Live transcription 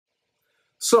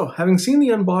So, having seen the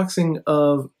unboxing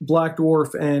of Black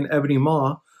Dwarf and Ebony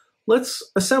Maw, let's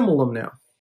assemble them now.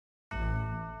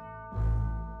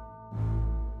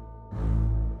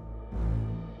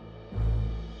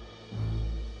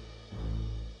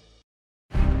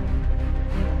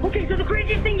 Okay, so the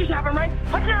craziest thing just happened, right?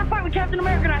 I was in a fight with Captain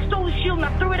America and I stole his shield and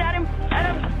I threw it at him.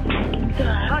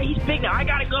 He's big now. I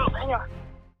gotta go. Hang on.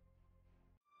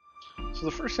 So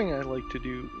the first thing I like to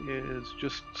do is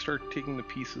just start taking the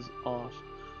pieces off.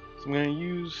 So I'm going to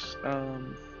use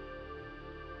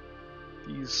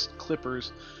these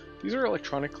clippers. These are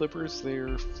electronic clippers.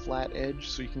 They're flat edge,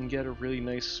 so you can get a really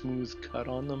nice smooth cut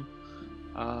on them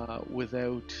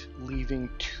without leaving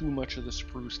too much of the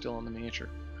sprue still on the miniature.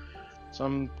 So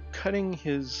I'm cutting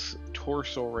his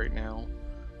torso right now.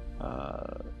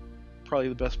 Probably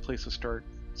the best place to start.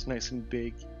 It's nice and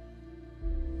big.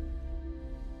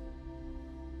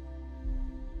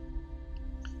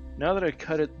 Now that I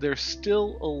cut it, there's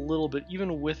still a little bit,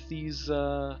 even with these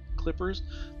clippers,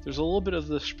 there's a little bit of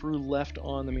the sprue left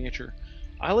on the miniature.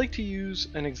 I like to use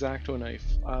an X-Acto knife.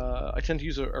 I tend to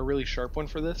use a really sharp one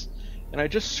for this, and I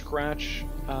just scratch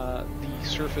the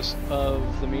surface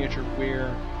of the miniature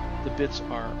where the bits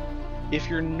are. If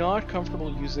you're not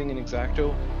comfortable using an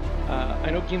X-Acto,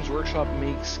 I know Games Workshop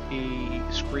makes a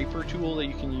scraper tool that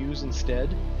you can use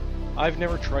instead. I've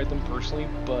never tried them personally,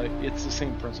 but it's the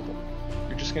same principle.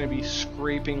 You're just going to be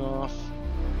scraping off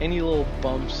any little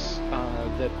bumps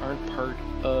that aren't part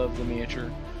of the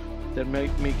miniature that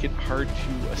might make it hard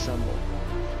to assemble.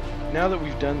 Now that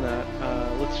we've done that,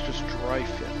 let's just dry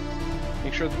fit.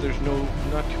 Make sure that there's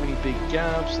not too many big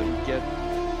gaps, that we get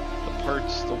the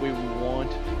parts the way we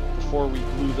want before we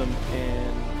glue them,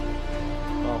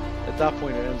 and well, at that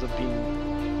point it ends up being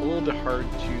a little bit hard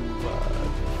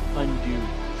to undo.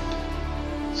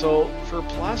 So for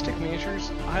plastic miniatures,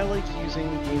 I like using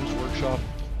Games Workshop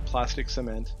plastic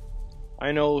cement.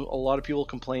 I know a lot of people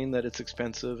complain that it's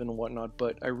expensive and whatnot,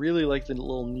 but I really like the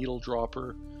little needle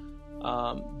dropper.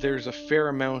 There's a fair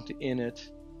amount in it,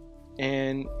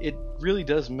 and it really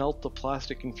does melt the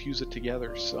plastic and fuse it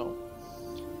together. So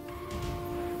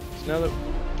now that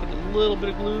we put a little bit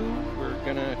of glue, we're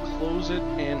gonna close it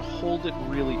and hold it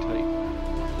really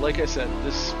tight. Like I said,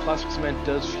 this plastic cement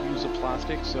does fuse a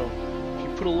plastic, so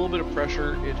put a little bit of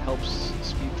pressure, it helps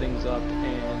speed things up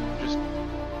and just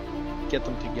get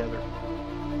them together.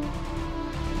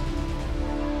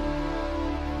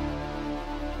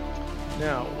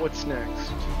 Now, what's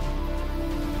next?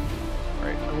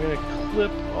 Alright, I'm going to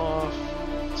clip off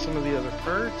some of the other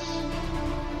parts.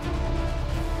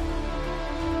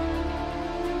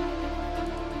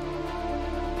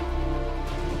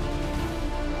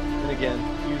 And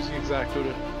again, use the X-Acto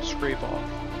to scrape off.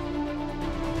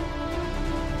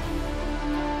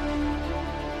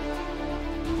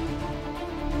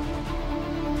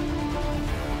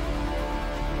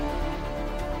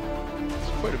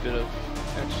 Quite a bit of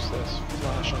excess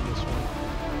flash on this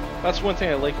one. That's one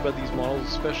thing I like about these models,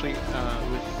 especially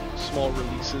with small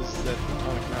releases that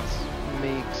Atomic Mass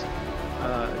makes.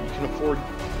 You can afford,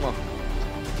 well,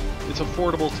 it's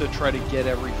affordable to try to get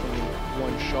everything in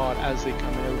one shot as they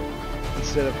come out,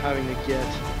 instead of having to get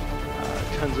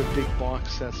tons of big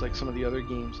box sets like some of the other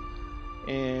games.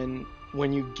 And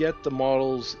when you get the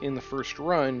models in the first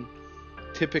run,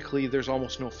 typically there's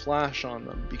almost no flash on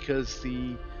them because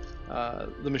the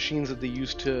machines that they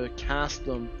use to cast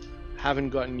them haven't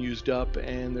gotten used up,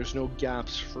 and there's no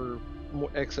gaps for more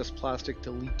excess plastic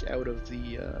to leak out of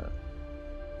the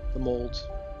molds.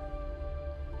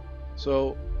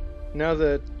 So now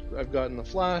that I've gotten the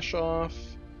flash off,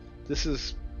 this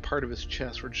is part of his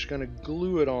chest. We're just going to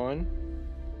glue it on.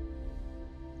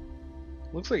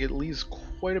 Looks like it leaves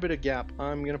quite a bit of gap.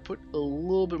 I'm going to put a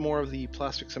little bit more of the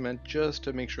plastic cement just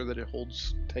to make sure that it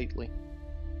holds tightly.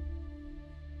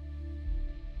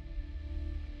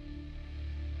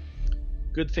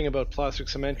 Good thing about plastic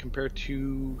cement compared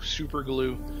to super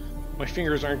glue, my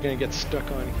fingers aren't going to get stuck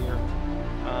on here.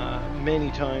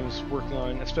 Many times working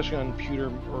on, especially on pewter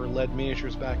or lead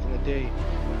miniatures back in the day,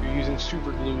 you're using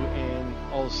super glue and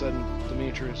all of a sudden the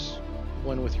miniature is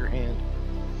one with your hand.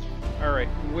 Alright,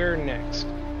 where next?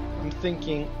 I'm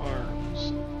thinking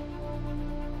arms.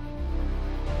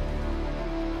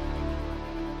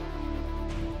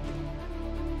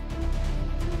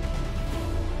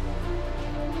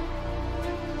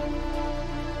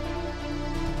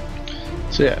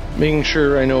 So yeah, making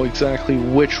sure I know exactly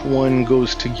which one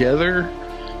goes together.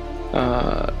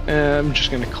 And I'm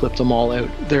just going to clip them all out.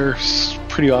 They're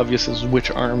pretty obvious as which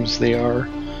arms they are.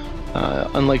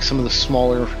 Unlike some of the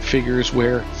smaller figures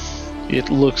where it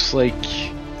looks like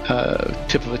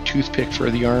tip of a toothpick for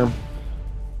the arm.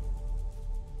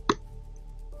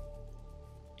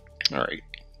 Alright,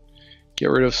 get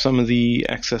rid of some of the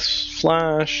excess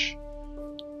flash.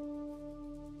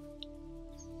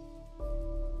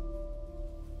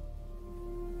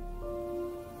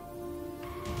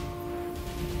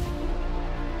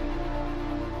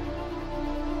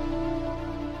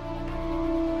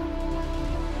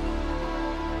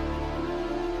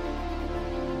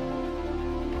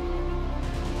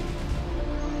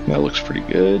 That looks pretty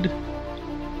good.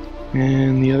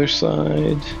 And the other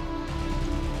side.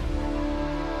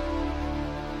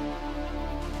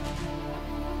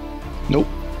 Nope.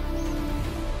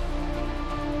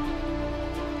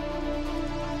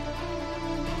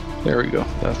 There we go.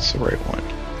 That's the right one.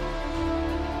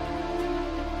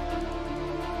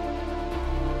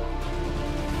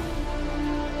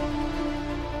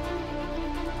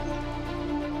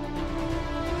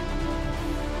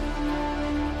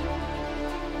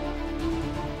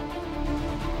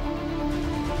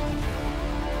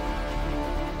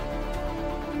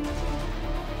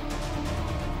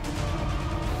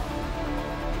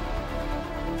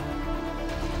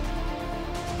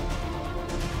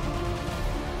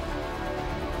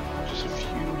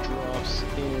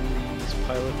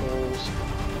 Pilot holes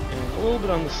and a little bit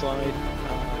on the side,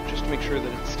 just to make sure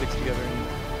that it sticks together and the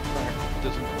crack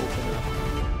doesn't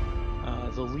open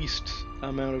up. The least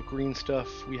amount of green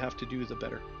stuff we have to do, the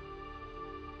better.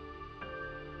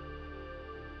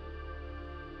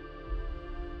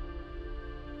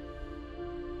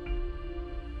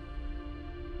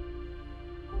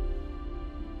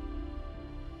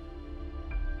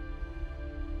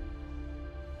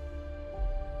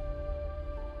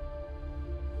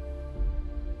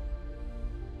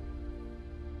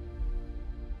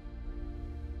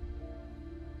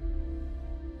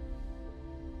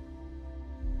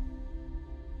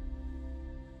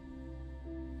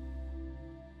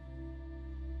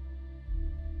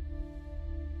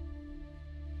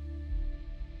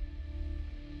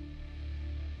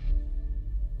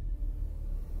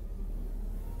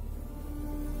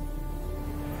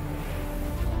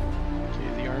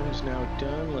 Now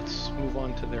done. Let's move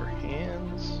on to their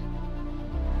hands.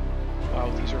 Wow,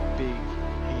 these are big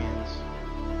hands.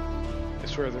 I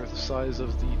swear they're the size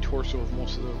of the torso of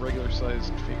most of the regular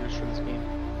sized figures for this game.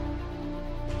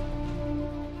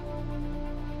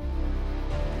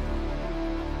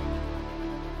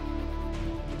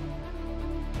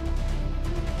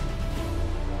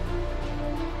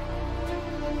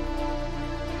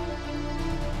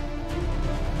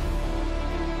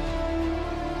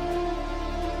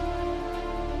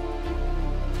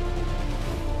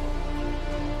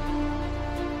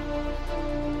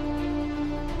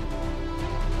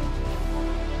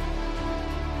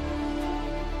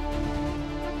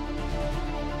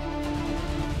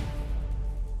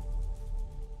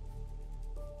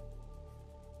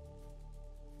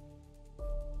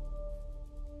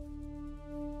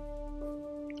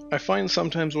 I find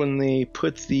sometimes when they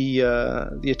put the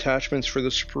attachments for the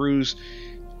sprues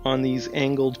on these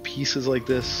angled pieces like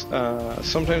this,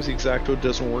 sometimes the X-Acto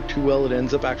doesn't work too well. It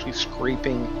ends up actually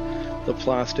scraping the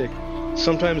plastic.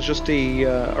 Sometimes just a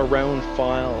round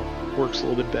file works a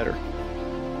little bit better.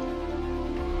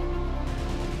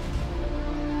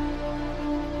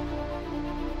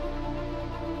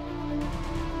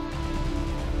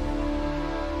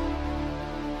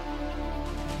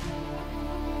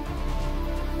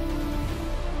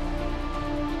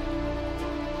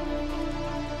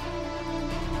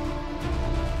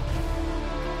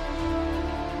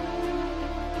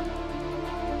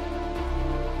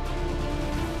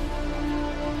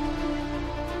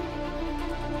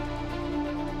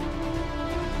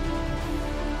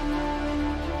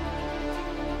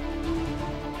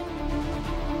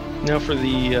 Now for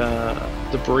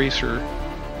the bracer,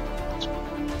 it's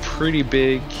pretty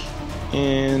big,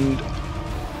 and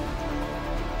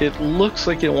it looks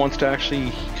like it wants to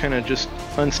actually kind of just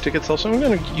unstick itself. So I'm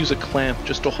going to use a clamp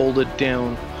just to hold it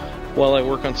down while I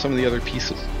work on some of the other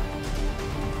pieces.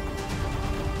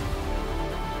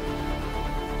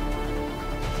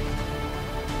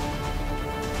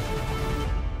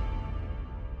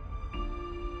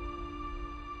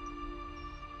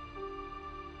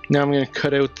 Now I'm going to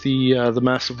cut out the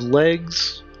massive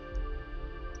legs.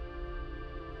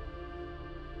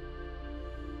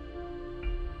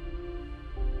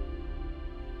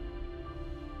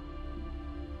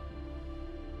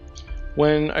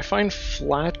 When I find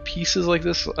flat pieces like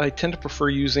this, I tend to prefer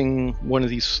using one of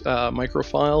these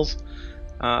microfiles,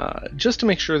 just to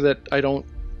make sure that I don't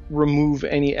remove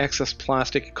any excess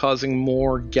plastic, causing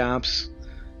more gaps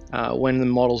when the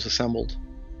model's assembled.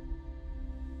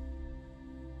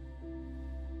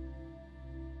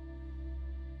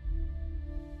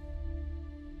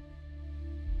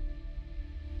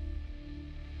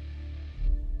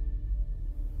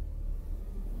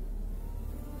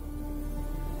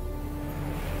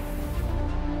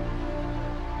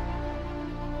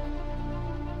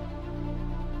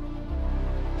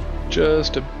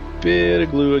 Just a bit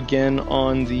of glue again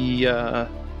on the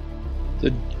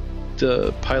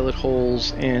pilot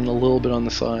holes and a little bit on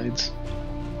the sides.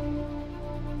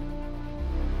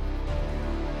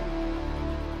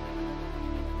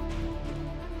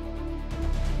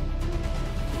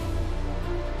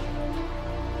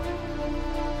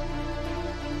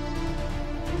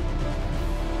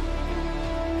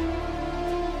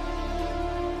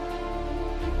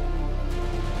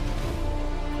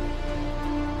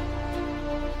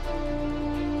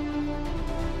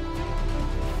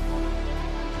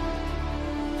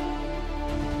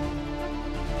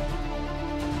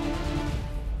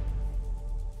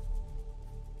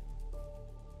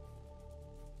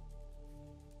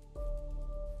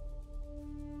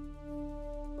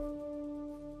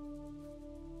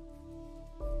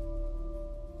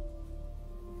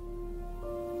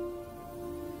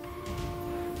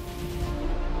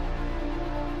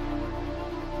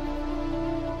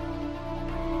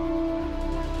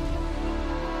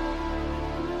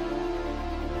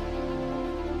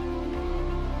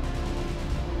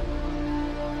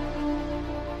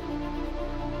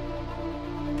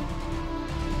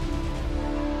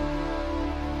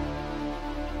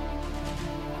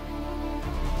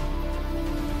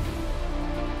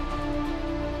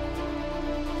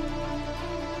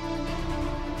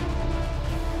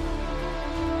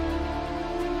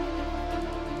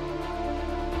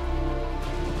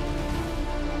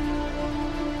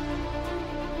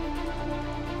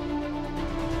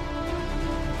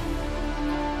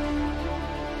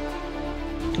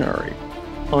 Alright,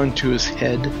 onto his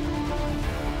head.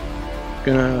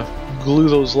 Gonna glue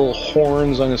those little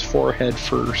horns on his forehead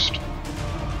first.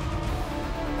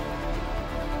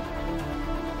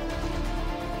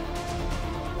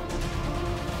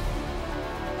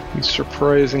 These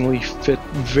surprisingly fit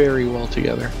very well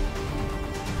together.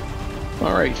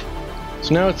 Alright,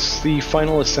 so now it's the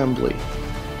final assembly.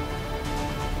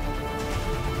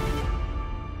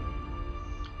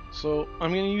 So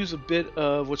I'm going to use a bit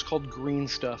of what's called green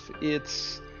stuff.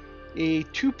 It's a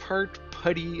two-part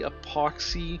putty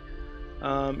epoxy.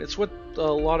 It's what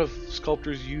a lot of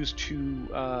sculptors use to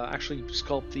actually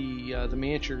sculpt the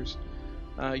miniatures.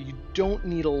 You don't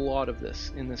need a lot of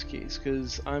this in this case,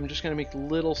 because I'm just going to make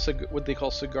little what they call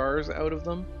cigars out of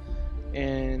them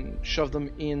and shove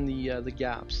them in the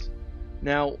gaps.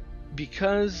 Now,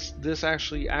 because this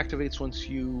actually activates once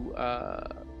you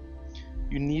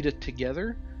knead it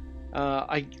together,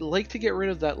 I like to get rid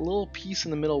of that little piece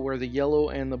in the middle where the yellow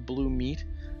and the blue meet.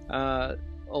 A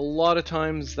lot of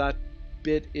times that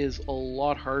bit is a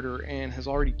lot harder and has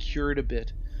already cured a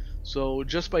bit. So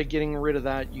just by getting rid of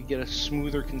that, you get a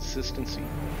smoother consistency.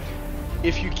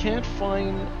 If you can't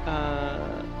find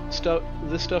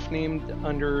this stuff named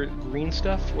under green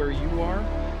stuff where you are,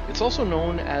 it's also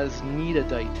known as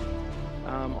kneadadite.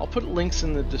 I'll put links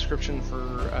in the description for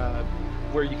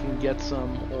where you can get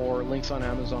some, or links on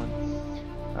Amazon.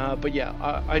 But yeah,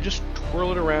 I just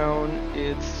twirl it around.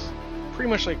 It's pretty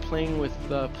much like playing with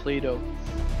Play-Doh.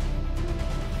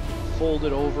 Fold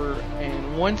it over,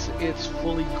 and once it's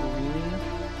fully green,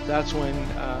 that's when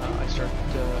I start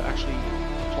actually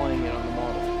applying it on the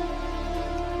model.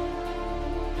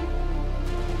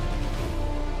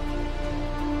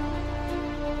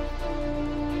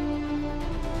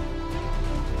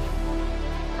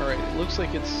 Alright, it looks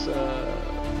like it's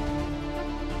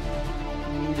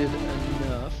kneaded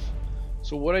enough.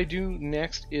 So what I do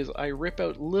next is I rip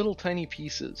out little tiny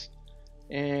pieces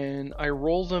and I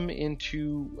roll them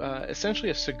into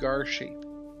essentially a cigar shape.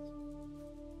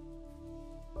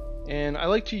 And I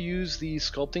like to use these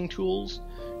sculpting tools.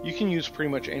 You can use pretty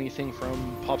much anything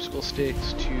from popsicle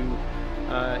sticks to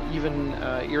even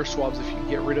ear swabs if you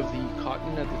get rid of the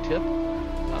cotton at the tip,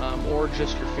 or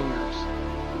just your fingers.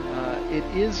 It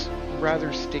is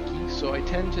rather sticky, so I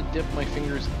tend to dip my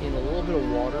fingers in a little bit of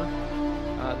water.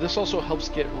 This also helps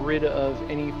get rid of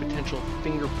any potential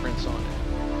fingerprints on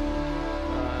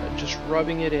it. Just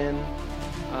rubbing it in,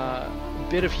 a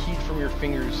bit of heat from your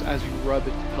fingers as you rub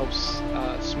it helps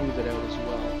smooth it out as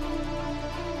well.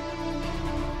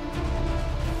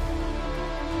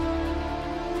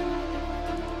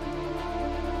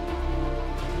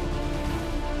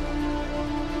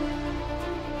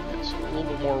 Yeah, so a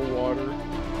little bit more water.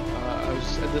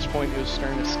 At this point it was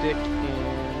starting to stick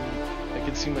and I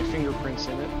could see my fingerprints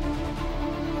in it.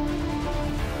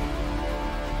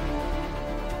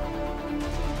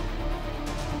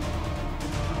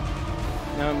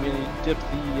 Now I'm going to dip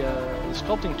the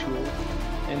sculpting tool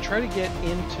and try to get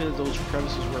into those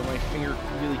crevices where my finger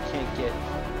really can't get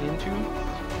into,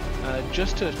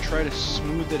 just to try to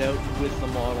smooth it out with the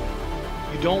model.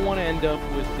 You don't want to end up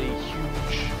with a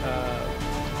huge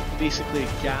basically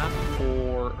a gap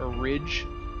or a ridge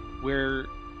where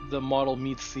the model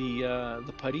meets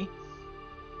the putty.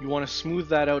 You want to smooth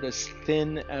that out as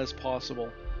thin as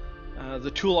possible. The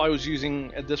tool I was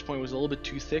using at this point was a little bit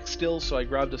too thick still, so I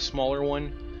grabbed a smaller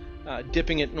one,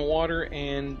 dipping it in water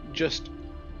and just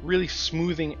really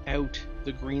smoothing out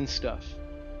the green stuff.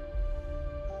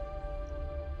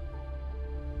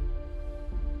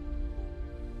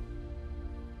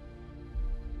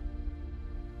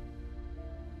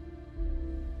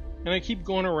 And I keep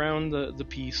going around the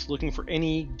piece looking for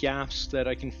any gaps that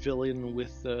I can fill in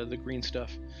with the green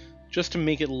stuff, just to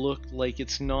make it look like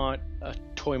it's not a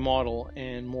toy model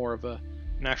and more of an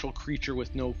actual creature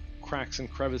with no cracks and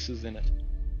crevices in it.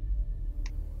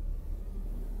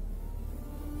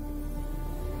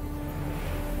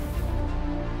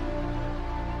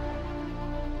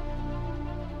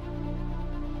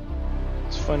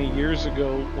 It's funny, years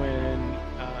ago when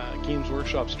Games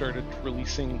Workshop started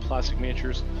releasing plastic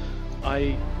miniatures,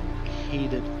 I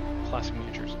hated plastic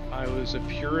miniatures. I was a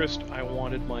purist. I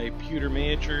wanted my pewter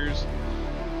miniatures.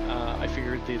 I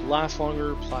figured they'd last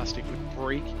longer, plastic would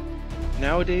break.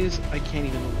 Nowadays, I can't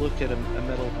even look at a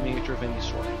metal miniature of any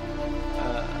sort.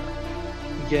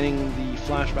 Getting the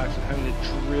flashbacks of having to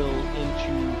drill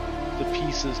into the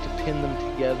pieces to pin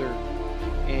them together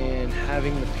and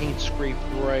having the paint scrape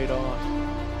right off.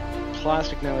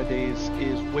 Plastic nowadays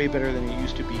is way better than it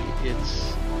used to be.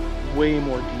 It's way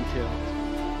more detailed.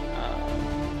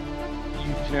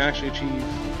 You can actually achieve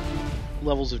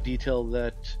levels of detail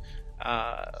that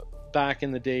back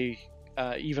in the day,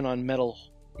 even on metal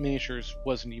miniatures,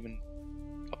 wasn't even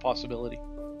a possibility.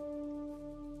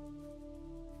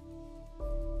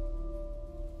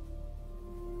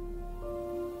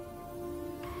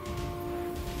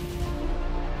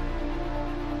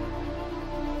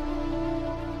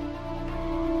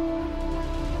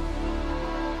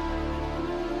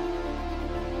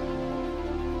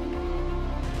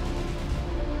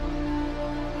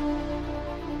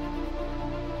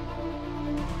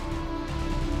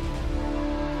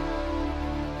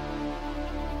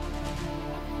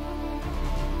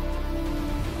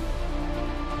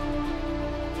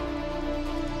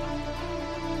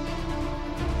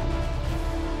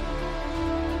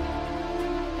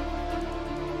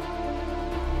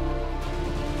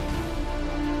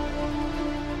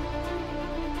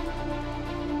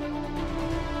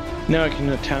 Now I can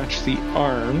attach the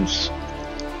arms.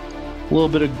 A little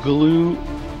bit of glue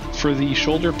for the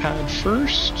shoulder pad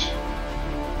first.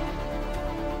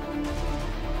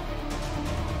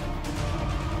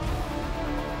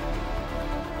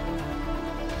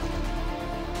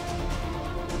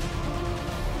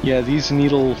 Yeah, these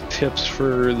needle tips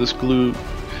for this glue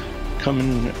come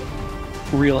in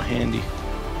real handy.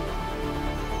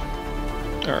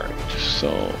 Alright, so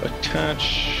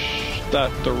attach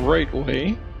that the right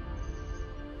way.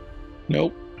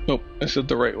 Nope, I said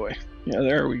the right way. Yeah,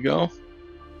 there we go.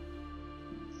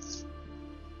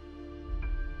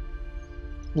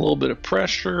 A little bit of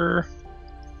pressure.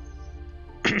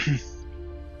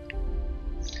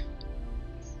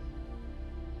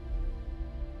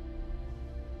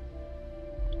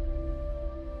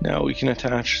 Now we can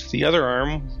attach the other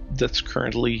arm that's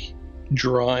currently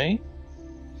dry.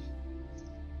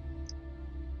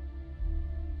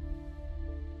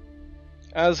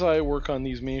 As I work on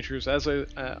these miniatures, as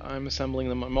I'm assembling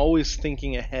them, I'm always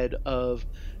thinking ahead of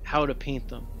how to paint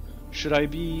them. Should I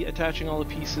be attaching all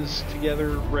the pieces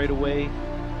together right away?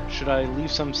 Should I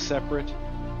leave some separate?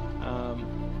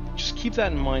 Just keep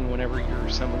that in mind whenever you're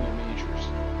assembling your miniatures.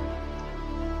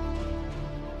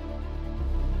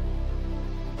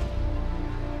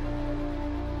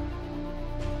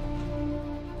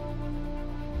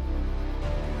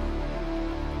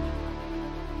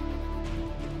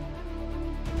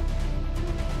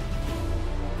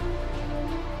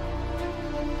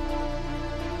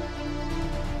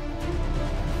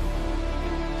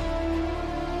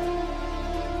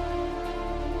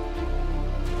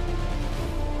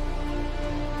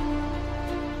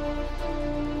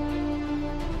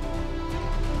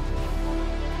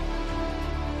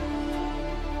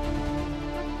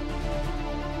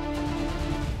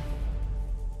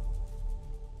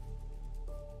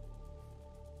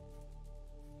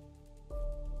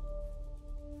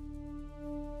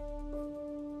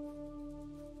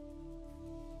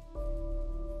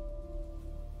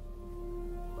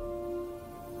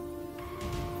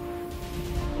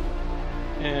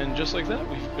 And just like that,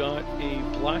 we've got a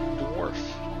black dwarf,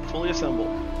 fully assembled.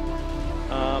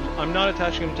 I'm not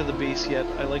attaching him to the base yet.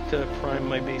 I like to prime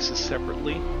my bases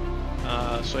separately,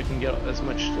 so I can get as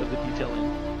much of the detail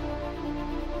in.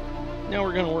 Now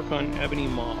we're going to work on Ebony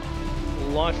Maw. a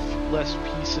lot less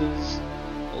pieces,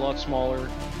 a lot smaller.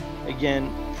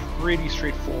 Again, pretty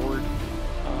straightforward.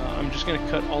 I'm just going to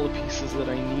cut all the pieces that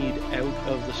I need out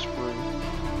of the sprue.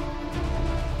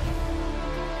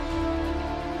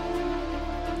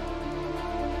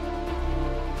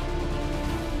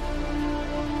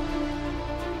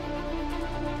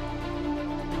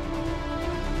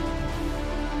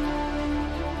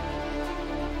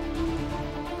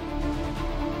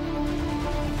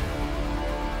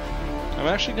 I'm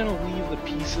actually going to leave the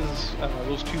pieces,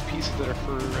 those two pieces that are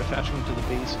for attaching to the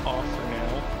base off for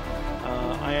now.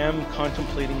 I am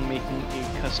contemplating making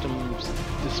a custom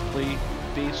display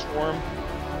base form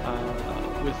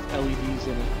with LEDs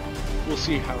in it. We'll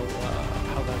see how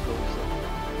that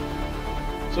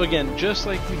goes. So again, just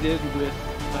like we did with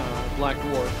Black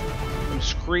Dwarf, I'm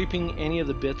scraping any of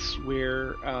the bits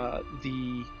where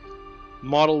the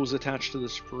model was attached to the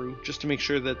sprue, just to make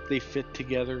sure that they fit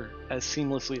together as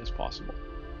seamlessly as possible.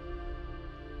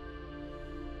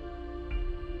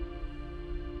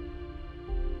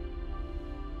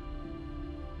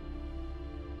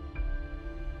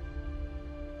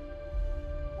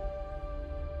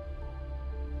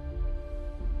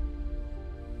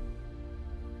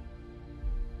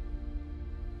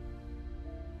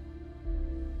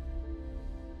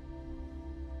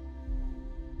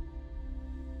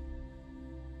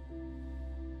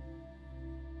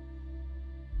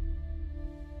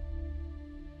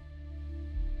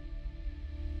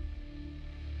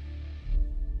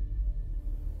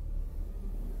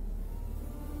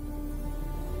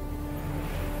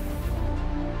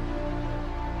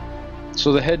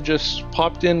 So the head just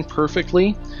popped in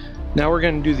perfectly. Now we're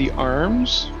going to do the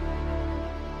arms.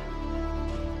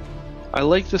 I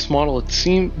like this model. It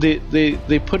seemed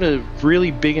they put a really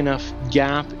big enough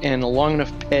gap and a long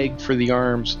enough peg for the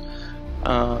arms.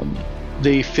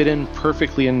 They fit in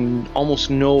perfectly and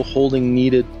almost no holding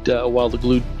needed while the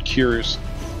glue cures.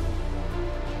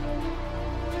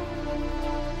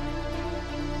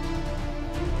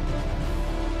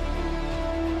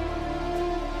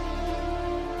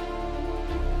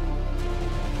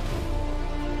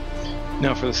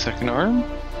 Now for the second arm.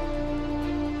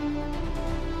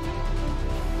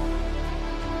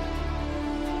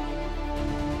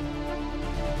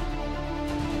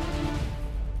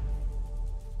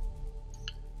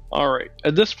 Alright,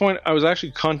 at this point I was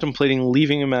actually contemplating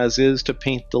leaving him as is to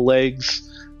paint the legs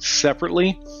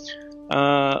separately,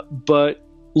 but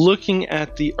looking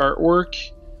at the artwork,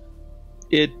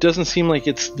 it doesn't seem like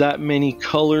it's that many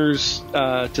colors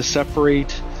to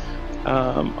separate.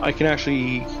 I can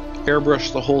actually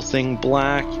airbrush the whole thing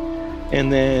black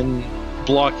and then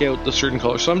block out the certain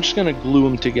colors, so I'm just going to glue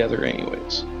them together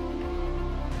anyways.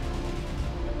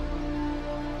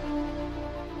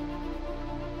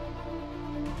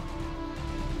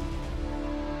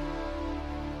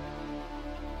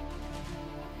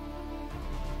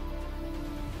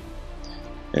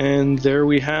 And there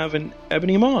we have an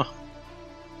Ebony Maw.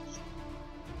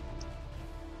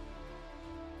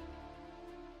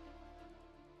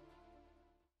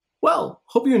 Well,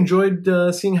 hope you enjoyed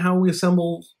seeing how we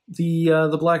assemble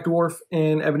the Black Dwarf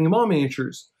and Ebony Maw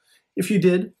miniatures. If you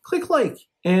did, click like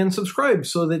and subscribe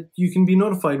so that you can be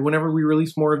notified whenever we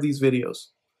release more of these videos.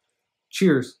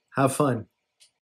 Cheers, have fun.